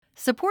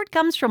Support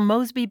comes from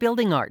Mosby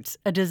Building Arts,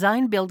 a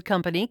design-build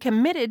company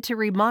committed to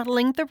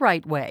remodeling the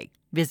right way.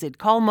 Visit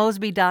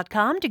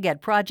callmosby.com to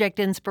get project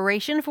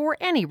inspiration for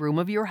any room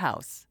of your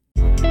house.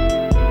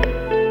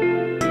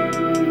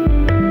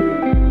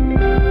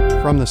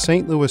 From the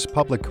St. Louis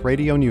Public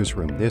Radio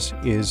Newsroom, this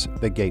is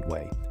The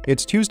Gateway.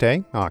 It's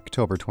Tuesday,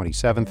 October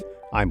 27th.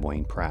 I'm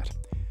Wayne Pratt.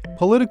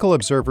 Political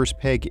observers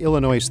peg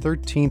Illinois'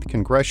 13th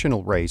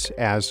Congressional race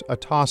as a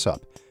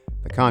toss-up.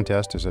 The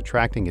contest is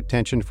attracting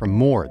attention from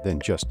more than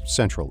just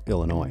central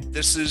Illinois.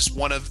 This is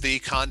one of the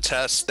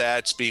contests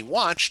that's being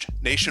watched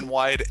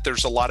nationwide.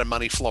 There's a lot of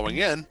money flowing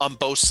in on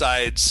both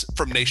sides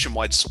from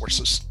nationwide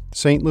sources.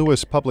 St.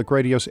 Louis Public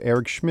Radio's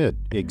Eric Schmidt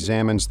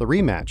examines the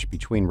rematch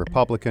between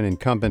Republican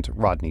incumbent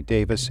Rodney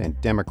Davis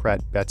and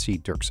Democrat Betsy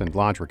Dirksen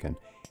Londrigan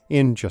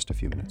in just a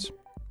few minutes.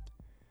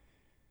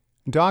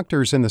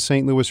 Doctors in the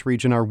St. Louis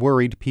region are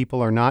worried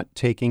people are not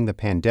taking the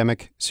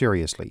pandemic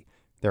seriously.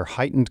 Their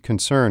heightened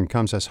concern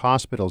comes as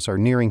hospitals are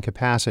nearing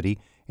capacity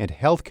and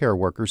healthcare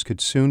workers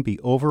could soon be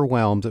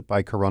overwhelmed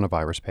by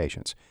coronavirus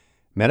patients.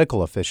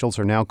 Medical officials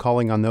are now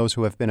calling on those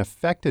who have been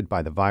affected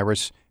by the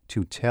virus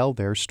to tell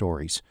their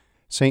stories.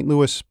 St.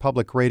 Louis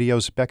Public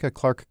Radio's Becca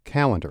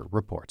Clark-Callender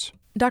reports.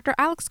 Dr.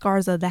 Alex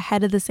Garza, the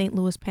head of the St.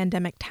 Louis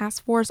Pandemic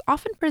Task Force,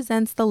 often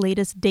presents the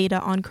latest data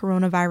on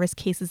coronavirus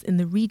cases in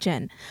the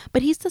region,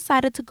 but he's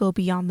decided to go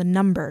beyond the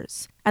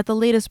numbers. At the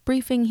latest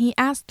briefing, he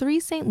asked 3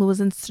 St.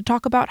 Louisans to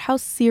talk about how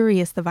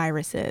serious the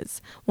virus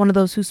is. One of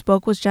those who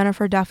spoke was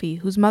Jennifer Duffy,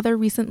 whose mother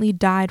recently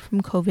died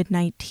from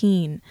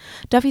COVID-19.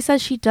 Duffy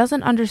says she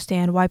doesn't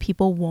understand why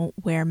people won't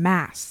wear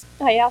masks.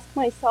 I ask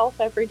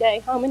myself every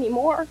day, how many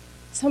more?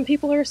 Some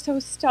people are so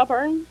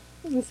stubborn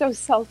and so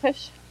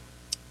selfish.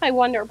 I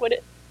wonder, would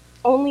it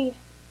only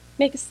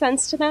make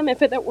sense to them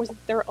if it was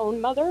their own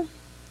mother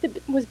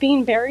that was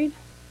being buried?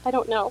 I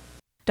don't know.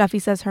 Duffy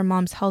says her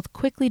mom's health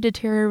quickly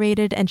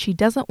deteriorated and she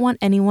doesn't want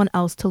anyone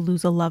else to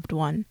lose a loved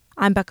one.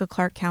 I'm Becca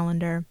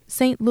Clark-Callender,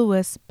 St.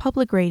 Louis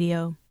Public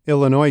Radio.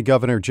 Illinois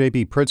Governor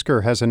J.B.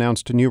 Pritzker has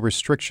announced new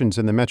restrictions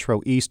in the Metro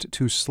East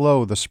to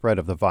slow the spread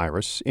of the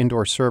virus.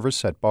 Indoor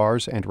service at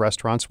bars and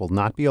restaurants will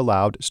not be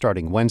allowed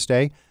starting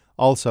Wednesday.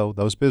 Also,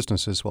 those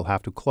businesses will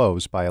have to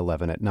close by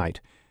 11 at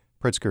night.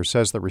 Pritzker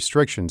says the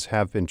restrictions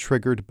have been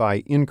triggered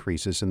by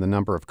increases in the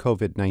number of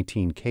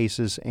COVID-19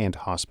 cases and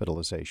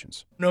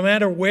hospitalizations. No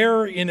matter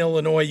where in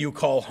Illinois you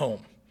call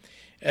home,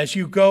 as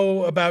you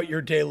go about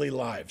your daily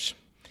lives,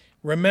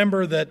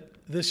 remember that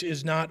this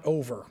is not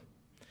over.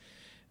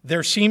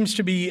 There seems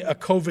to be a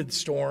COVID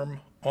storm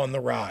on the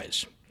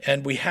rise,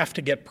 and we have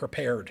to get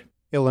prepared.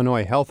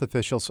 Illinois health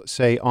officials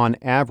say on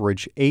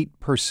average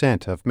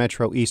 8% of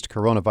Metro East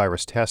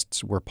coronavirus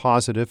tests were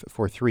positive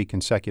for 3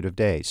 consecutive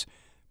days.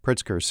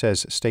 Pritzker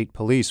says state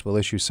police will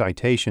issue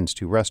citations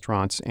to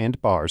restaurants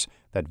and bars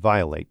that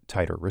violate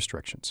tighter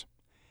restrictions.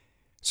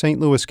 St.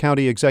 Louis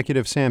County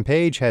Executive Sam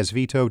Page has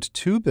vetoed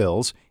 2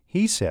 bills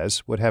he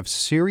says would have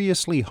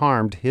seriously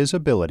harmed his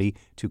ability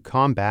to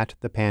combat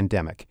the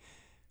pandemic.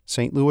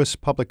 St. Louis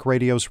Public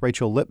Radio's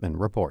Rachel Lippman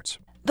reports.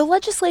 The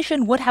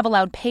legislation would have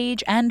allowed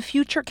Page and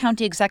future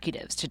county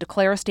executives to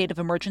declare a state of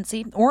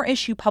emergency or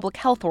issue public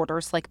health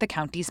orders like the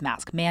county's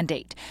mask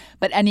mandate.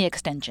 But any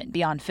extension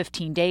beyond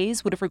 15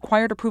 days would have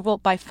required approval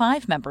by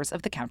 5 members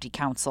of the county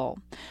council.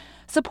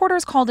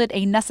 Supporters called it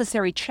a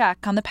necessary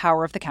check on the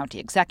power of the county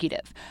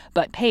executive,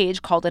 but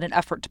Page called it an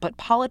effort to put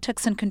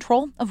politics in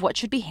control of what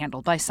should be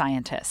handled by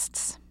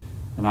scientists.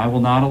 And I will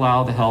not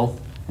allow the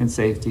health and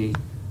safety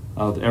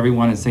of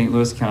everyone in St.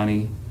 Louis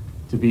County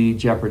to be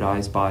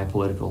jeopardized by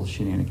political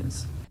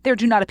shenanigans. There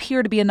do not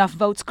appear to be enough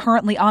votes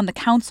currently on the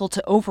council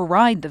to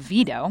override the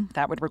veto.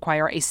 That would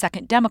require a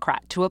second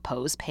Democrat to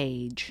oppose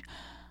Page.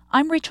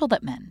 I'm Rachel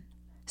Lippman,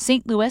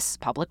 St. Louis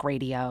Public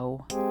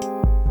Radio.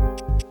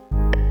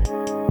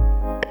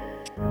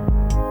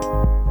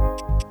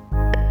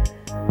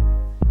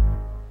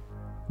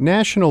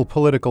 National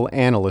political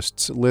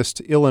analysts list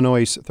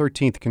Illinois'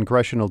 13th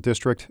Congressional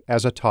District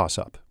as a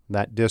toss-up.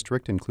 That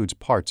district includes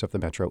parts of the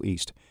Metro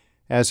East.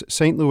 As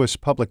St. Louis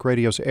Public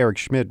Radio's Eric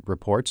Schmidt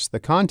reports, the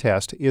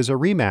contest is a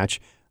rematch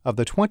of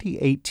the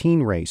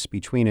 2018 race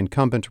between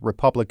incumbent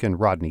Republican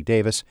Rodney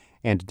Davis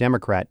and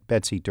Democrat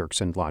Betsy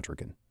Dirksen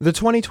Londrigan. The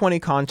 2020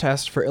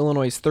 contest for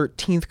Illinois'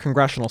 13th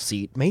congressional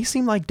seat may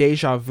seem like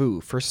deja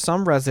vu for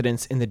some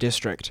residents in the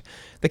district.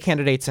 The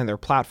candidates and their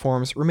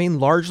platforms remain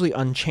largely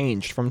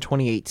unchanged from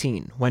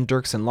 2018, when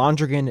Dirksen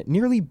Londrigan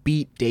nearly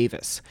beat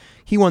Davis.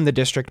 He won the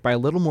district by a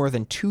little more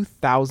than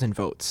 2,000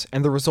 votes,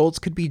 and the results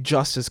could be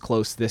just as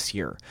close this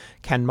year.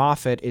 Ken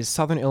Moffitt is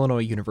Southern Illinois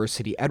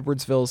University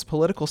Edwardsville's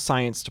Political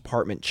Science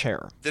Department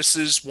chair. This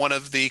is one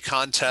of the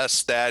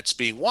contests that's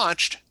being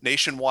watched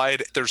nationwide.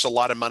 There's a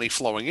lot of money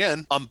flowing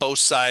in on both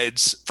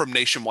sides from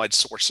nationwide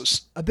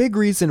sources. A big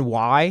reason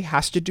why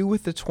has to do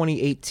with the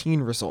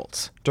 2018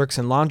 results.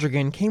 Dirksen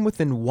Londrigan came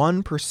within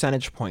 1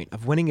 percentage point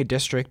of winning a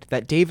district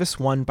that Davis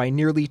won by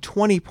nearly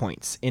 20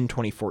 points in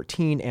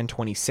 2014 and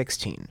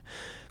 2016.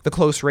 The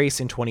close race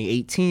in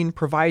 2018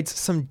 provides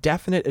some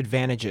definite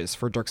advantages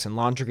for Dirksen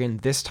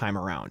Londrigan this time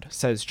around,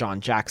 says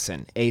John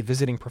Jackson, a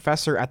visiting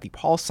professor at the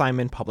Paul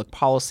Simon Public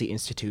Policy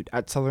Institute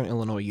at Southern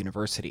Illinois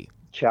University.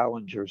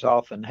 Challengers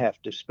often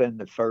have to spend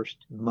the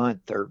first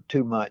month or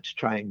 2 months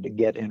trying to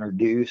get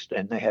introduced,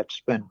 and they have to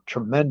spend a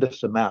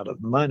tremendous amount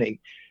of money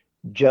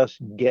just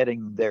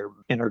getting their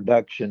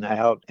introduction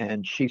out,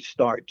 and she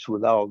starts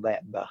with all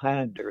that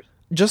behind her.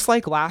 Just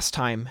like last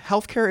time,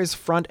 healthcare is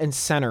front and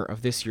center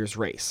of this year's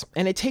race,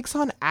 and it takes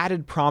on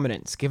added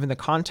prominence given the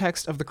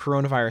context of the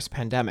coronavirus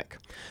pandemic.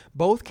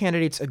 Both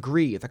candidates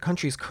agree the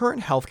country's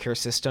current healthcare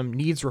system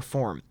needs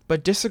reform,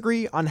 but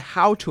disagree on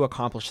how to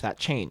accomplish that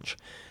change.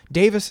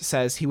 Davis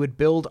says he would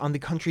build on the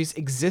country's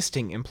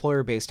existing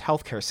employer-based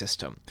healthcare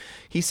system.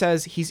 He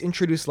says he's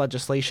introduced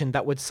legislation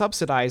that would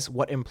subsidize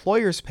what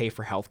employers pay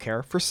for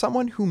healthcare for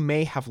someone who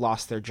may have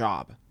lost their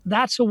job.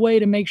 That's a way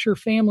to make sure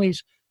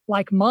families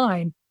like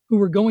mine who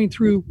are going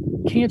through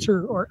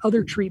cancer or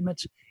other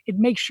treatments, it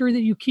makes sure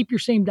that you keep your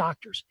same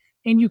doctors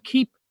and you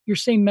keep your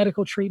same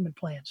medical treatment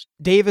plans.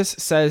 Davis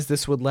says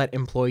this would let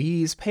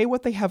employees pay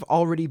what they have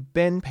already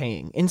been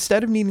paying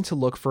instead of needing to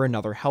look for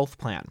another health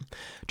plan.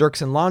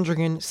 Dirksen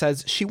Londrigan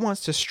says she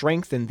wants to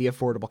strengthen the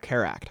Affordable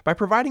Care Act by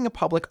providing a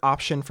public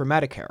option for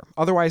Medicare,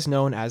 otherwise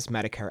known as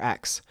Medicare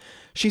X.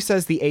 She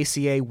says the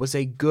ACA was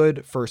a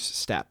good first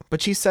step,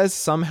 but she says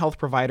some health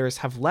providers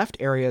have left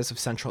areas of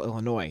central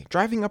Illinois,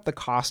 driving up the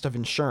cost of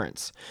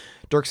insurance.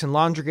 Dirksen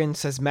Londrigan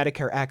says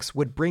Medicare X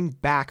would bring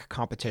back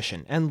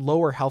competition and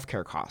lower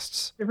healthcare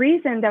costs. The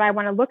reason that I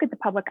want to look at the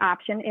public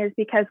option is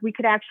because we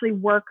could actually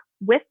work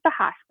with the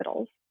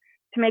hospitals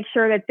to make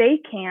sure that they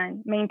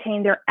can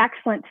maintain their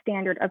excellent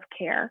standard of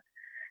care.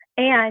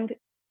 And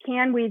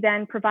can we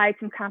then provide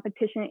some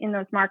competition in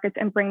those markets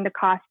and bring the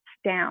costs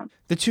down?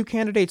 The two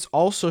candidates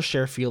also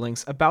share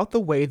feelings about the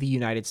way the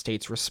United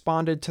States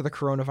responded to the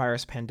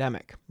coronavirus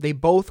pandemic. They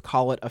both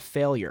call it a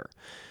failure.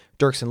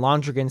 Dirksen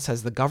Londrigan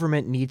says the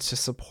government needs to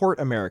support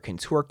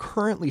Americans who are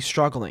currently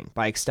struggling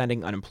by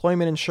extending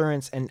unemployment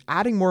insurance and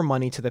adding more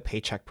money to the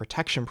Paycheck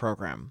Protection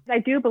Program. I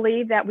do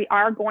believe that we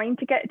are going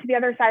to get to the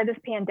other side of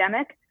this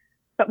pandemic,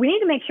 but we need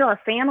to make sure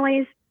our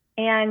families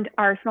and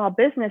our small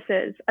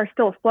businesses are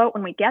still afloat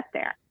when we get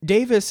there.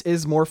 Davis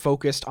is more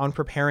focused on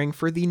preparing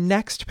for the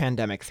next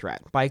pandemic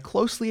threat by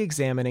closely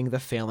examining the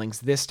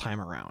failings this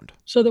time around,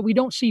 so that we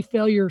don't see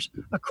failures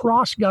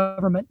across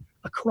government,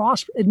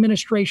 across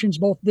administrations,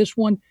 both this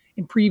one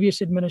and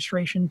previous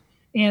administration,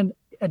 and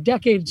a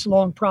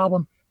decades-long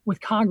problem with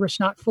Congress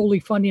not fully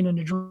funding and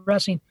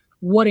addressing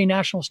what a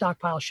national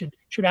stockpile should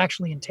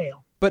actually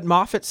entail. But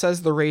Moffitt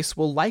says the race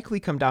will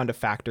likely come down to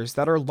factors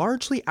that are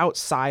largely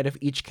outside of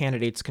each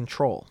candidate's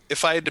control.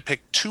 If I had to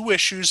pick two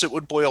issues it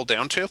would boil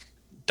down to,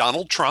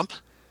 Donald Trump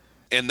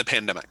and the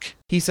pandemic.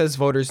 He says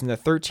voters in the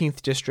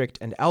 13th District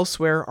and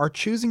elsewhere are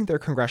choosing their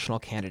congressional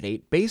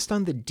candidate based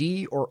on the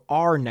D or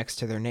R next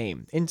to their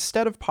name,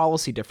 instead of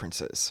policy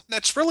differences.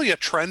 That's really a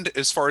trend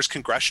as far as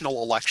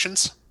congressional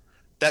elections.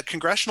 That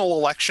congressional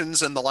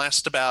elections in the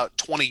last about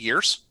 20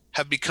 years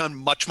have become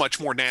much,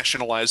 much more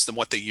nationalized than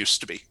what they used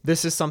to be.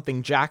 This is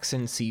something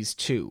Jackson sees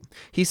too.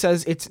 He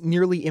says it's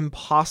nearly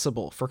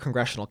impossible for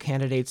congressional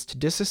candidates to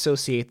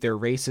disassociate their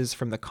races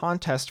from the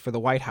contest for the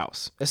White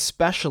House,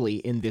 especially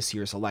in this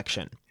year's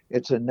election.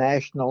 It's a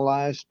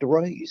nationalized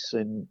race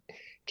and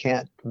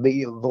can't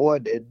be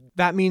avoided.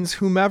 That means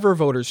whomever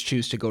voters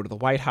choose to go to the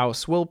White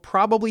House will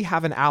probably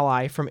have an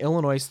ally from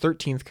Illinois'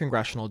 13th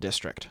Congressional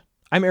District.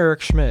 I'm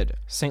Eric Schmid,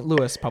 St.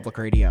 Louis Public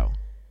Radio.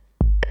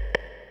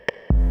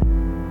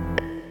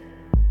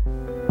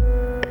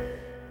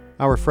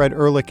 Our Fred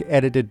Ehrlich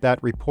edited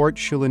that report.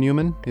 Shula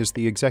Newman is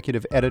the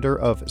executive editor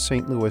of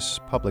St. Louis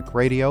Public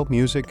Radio.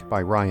 Music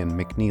by Ryan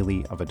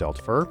McNeely of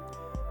Adult Fur.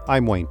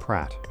 I'm Wayne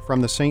Pratt.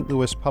 From the St.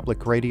 Louis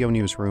Public Radio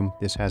newsroom,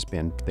 this has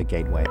been The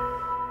Gateway.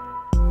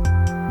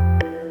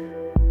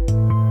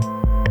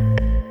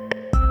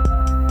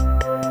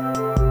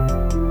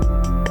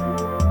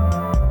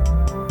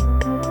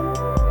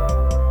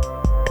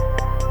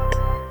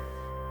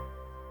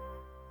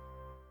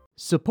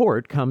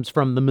 Support comes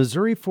from the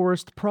Missouri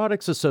Forest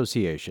Products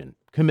Association,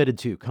 committed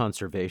to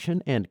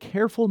conservation and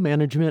careful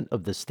management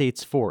of the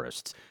state's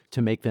forests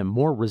to make them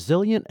more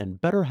resilient and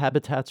better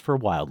habitats for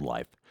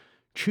wildlife.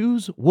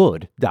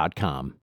 ChooseWood.com.